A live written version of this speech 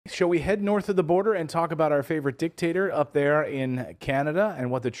shall we head north of the border and talk about our favorite dictator up there in Canada and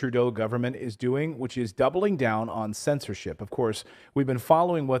what the Trudeau government is doing, which is doubling down on censorship. Of course, we've been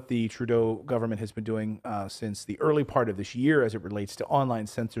following what the Trudeau government has been doing since the early part of this year as it relates to online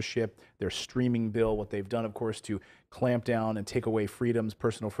censorship, their streaming bill, what they've done, of course, to clamp down and take away freedoms,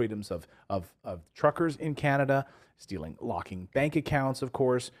 personal freedoms of truckers in Canada, locking bank accounts, of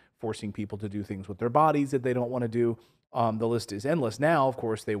course, forcing people to do things with their bodies that they don't want to do. The list is endless. Now, of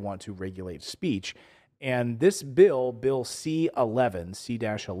course, they want to regulate speech. And this bill, Bill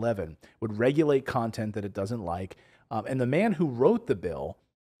C-11, would regulate content that it doesn't like. And the man who wrote the bill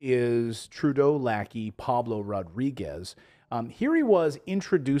is Trudeau lackey Pablo Rodriguez. Here he was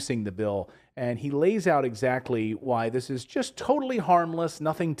introducing the bill, and he lays out exactly why this is just totally harmless,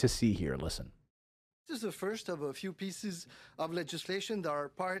 nothing to see here. Listen. This is the first of a few pieces of legislation that are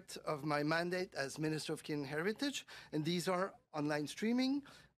part of my mandate as Minister of Canadian Heritage, and these are online streaming,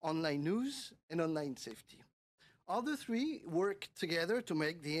 online news, and online safety. All the three work together to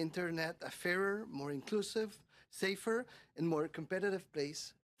make the internet a fairer, more inclusive, safer, and more competitive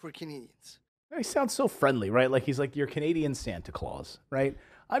place for Canadians. He sounds so friendly, right? Like he's like your Canadian Santa Claus, right?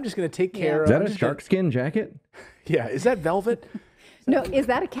 I'm just going to take care of... Is that a shark skin jacket? Yeah, is that velvet? No, is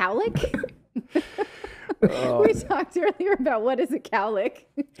that a cowlick? We talked earlier about what is a cowlick.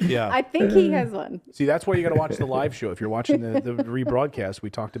 Yeah. I think he has one. See, that's why you got to watch the live show. If you're watching the rebroadcast, we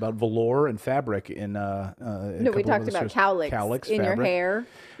talked about velour and fabric in no, we talked about cowlicks in fabric. Your hair.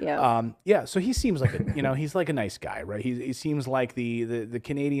 Yeah. Yeah, so he seems like he's like a nice guy, right? He seems like the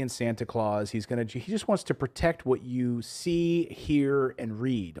Canadian Santa Claus. He just wants to protect what you see, hear, and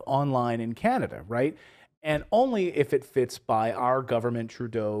read online in Canada, right? And only if it fits by our government,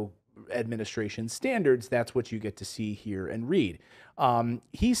 Trudeau administration standards, that's what you get to see, hear, and read.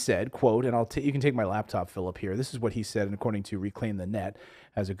 He said, quote, and you can take my laptop, Philip, here. This is what he said, and according to Reclaim the Net,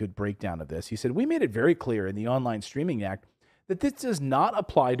 has a good breakdown of this. He said, "We made it very clear in the Online Streaming Act that this does not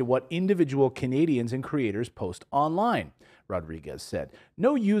apply to what individual Canadians and creators post online," Rodriguez said.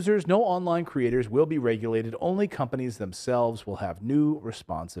 "No users, no online creators will be regulated. Only companies themselves will have new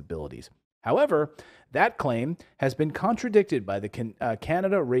responsibilities." However, that claim has been contradicted by the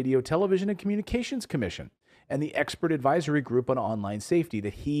Canada Radio, Television and Communications Commission and the expert advisory group on online safety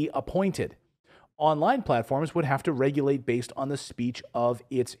that he appointed. Online platforms would have to regulate based on the speech of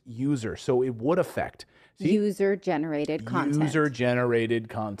its user, so it would affect user-generated content. User-generated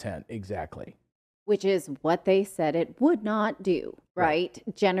content, exactly. Which is what they said it would not do, right?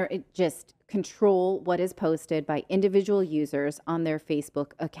 Just control what is posted by individual users on their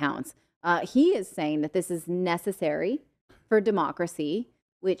Facebook accounts. He is saying that this is necessary for democracy,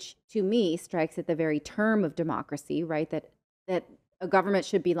 which to me strikes at the very term of democracy, right? That a government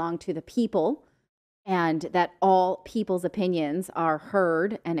should belong to the people and that all people's opinions are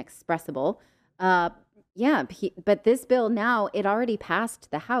heard and expressible. But this bill now, it already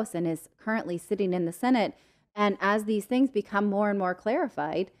passed the House and is currently sitting in the Senate. And as these things become more and more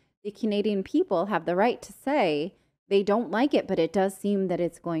clarified, the Canadian people have the right to say they don't like it, but it does seem that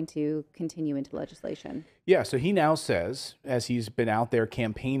it's going to continue into legislation. Yeah, so he now says, as he's been out there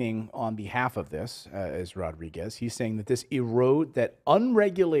campaigning on behalf of this, as Rodriguez, he's saying that that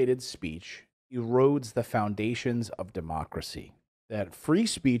unregulated speech erodes the foundations of democracy. That free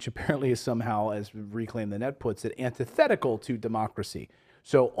speech apparently is somehow, as Reclaim the Net puts it, antithetical to democracy.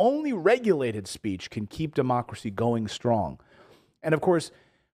 So only regulated speech can keep democracy going strong. And of course,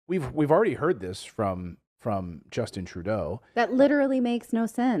 we've already heard this from Justin Trudeau. That literally makes no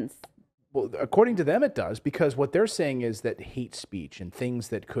sense. Well, according to them, it does, because what they're saying is that hate speech and things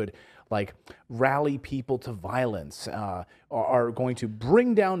that could rally people to violence are going to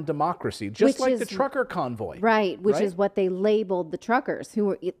bring down democracy, just like the trucker convoy. Right, which is what they labeled the truckers, who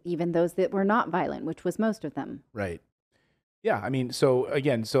were even those that were not violent, which was most of them. Right. Yeah, I mean, so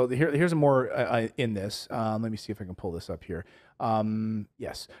here's more in this. Let me see if I can pull this up here.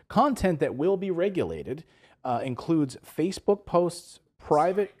 Yes, content that will be regulated includes Facebook posts,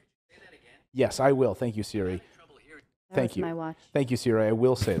 private... Yes, I will. Thank you, Siri. Thank you. My watch. Thank you, Siri. I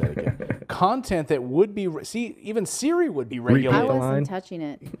will say that again. Content that would be... even Siri would be regulated. I wasn't touching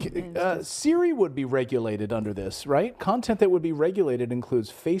it. Siri would be regulated under this, right? Content that would be regulated includes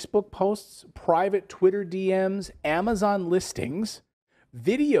Facebook posts, private Twitter DMs, Amazon listings,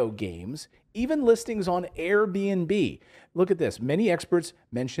 video games, even listings on Airbnb. Look at this. Many experts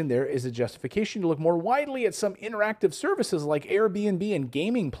mention there is a justification to look more widely at some interactive services like Airbnb and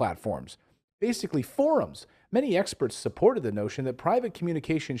gaming platforms. Basically, forums. Many experts supported the notion that private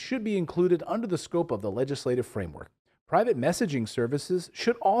communication should be included under the scope of the legislative framework. Private messaging services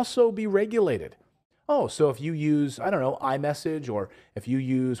should also be regulated. Oh, so if you use, I don't know, iMessage, or if you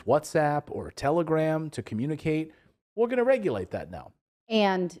use WhatsApp or Telegram to communicate, we're going to regulate that now.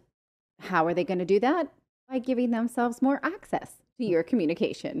 And how are they going to do that? By giving themselves more access to your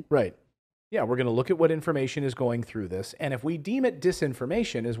communication. Right. Yeah, we're going to look at what information is going through this. And if we deem it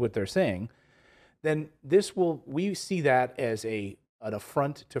disinformation, is what they're saying, then we see that as an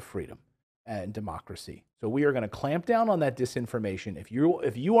affront to freedom and democracy. So we are going to clamp down on that disinformation.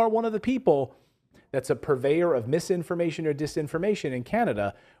 If you are one of the people that's a purveyor of misinformation or disinformation in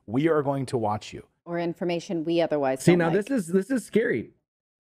Canada, we are going to watch you. Or information we otherwise See, don't now like. this is scary.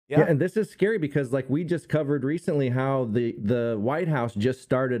 Yeah. And this is scary because, like, we just covered recently how the White House just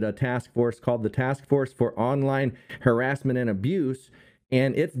started a task force called the Task Force for Online Harassment and Abuse,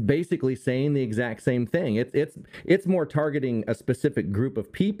 and it's basically saying the exact same thing. It's more targeting a specific group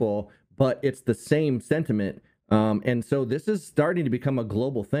of people, but it's the same sentiment. And so this is starting to become a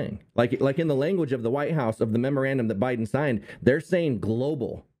global thing. Like in the language of the White House, of the memorandum that Biden signed, they're saying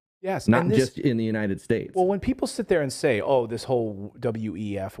global. Yes, not just in the United States. Well, when people sit there and say, "Oh, this whole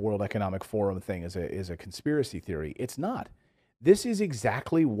WEF, World Economic Forum thing is a conspiracy theory," it's not. This is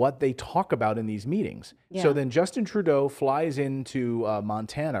exactly what they talk about in these meetings. Yeah. So then Justin Trudeau flies into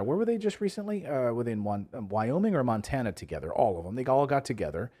Montana. Where were they just recently? Within Wyoming or Montana together, all of them. They all got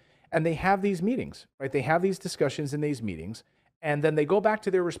together and they have these meetings, right? They have these discussions in these meetings, and then they go back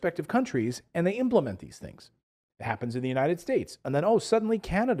to their respective countries and they implement these things. It happens in the United States. And then, suddenly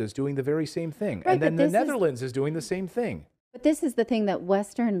Canada's doing the very same thing. Right, and then the Netherlands is doing the same thing. But this is the thing that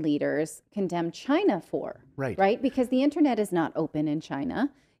Western leaders condemn China for. Right. Right? Because the internet is not open in China.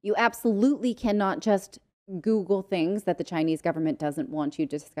 You absolutely cannot just Google things that the Chinese government doesn't want you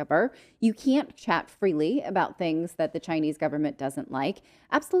to discover. You can't chat freely about things that the Chinese government doesn't like.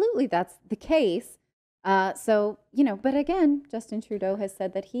 Absolutely, that's the case. So, but again, Justin Trudeau has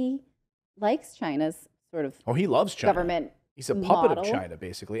said that he likes China's sort of he loves China. Government. He's a puppet model of China,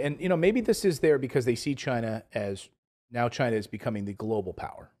 basically. And, maybe this is there because they see China as now China is becoming the global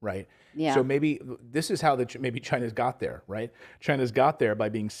power, right? Yeah. So maybe this is how maybe China's got there, right? China's got there by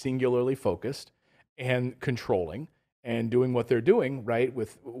being singularly focused and controlling and doing what they're doing, right,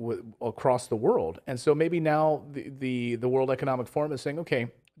 with across the world. And so maybe now the World Economic Forum is saying,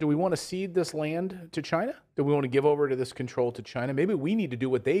 okay, do we want to cede this land to China? Do we want to give over to this control to China? Maybe we need to do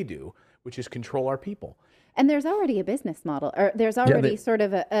what they do, which is control our people. And there's already a business model, or there's already sort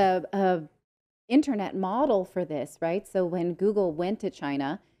of a internet model for this, right? So when Google went to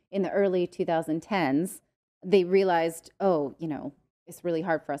China in the early 2010s, they realized, it's really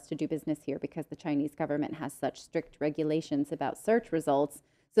hard for us to do business here because the Chinese government has such strict regulations about search results.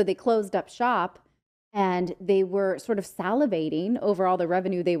 So they closed up shop, and they were sort of salivating over all the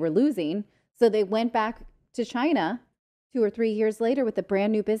revenue they were losing. So they went back to China 2 or 3 years later with a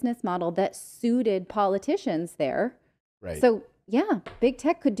brand new business model that suited politicians there. Right. So yeah, big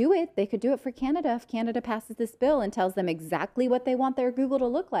tech could do it. They could do it for Canada. If Canada passes this bill and tells them exactly what they want their Google to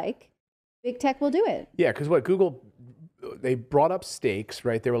look like, big tech will do it. Yeah, because Google, they brought up stakes,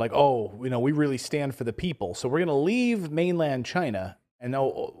 right? They were like, we really stand for the people. So we're going to leave mainland China, and now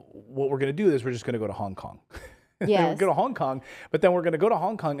what we're going to do is we're just going to go to Hong Kong. Yes. We're go to Hong Kong, but then we're going to go to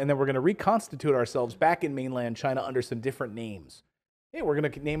Hong Kong, and then we're going to reconstitute ourselves back in mainland China under some different names. Hey, we're going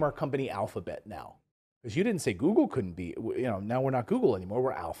to name our company Alphabet now. Because you didn't say Google couldn't be, now we're not Google anymore,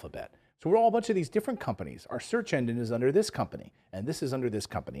 we're Alphabet. So we're all a bunch of these different companies. Our search engine is under this company, and this is under this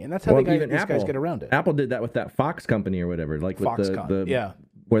company. And that's how these guys get around it. Apple did that with that Fox company or whatever, like with Foxconn,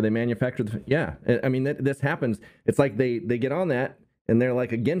 where they manufactured. I mean, this happens. It's like they get on that, and they're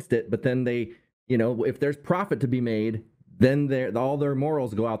like against it, but then they, if there's profit to be made, then all their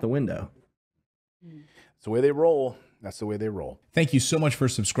morals go out the window. It's the way they roll. That's the way they roll. Thank you so much for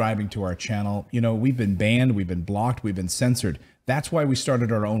subscribing to our channel. We've been banned, we've been blocked, we've been censored. That's why we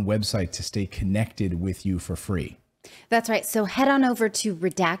started our own website, to stay connected with you for free. That's right. So head on over to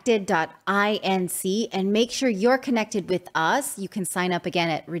redacted.inc and make sure you're connected with us. You can sign up again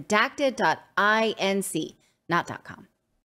at redacted.inc, not .com.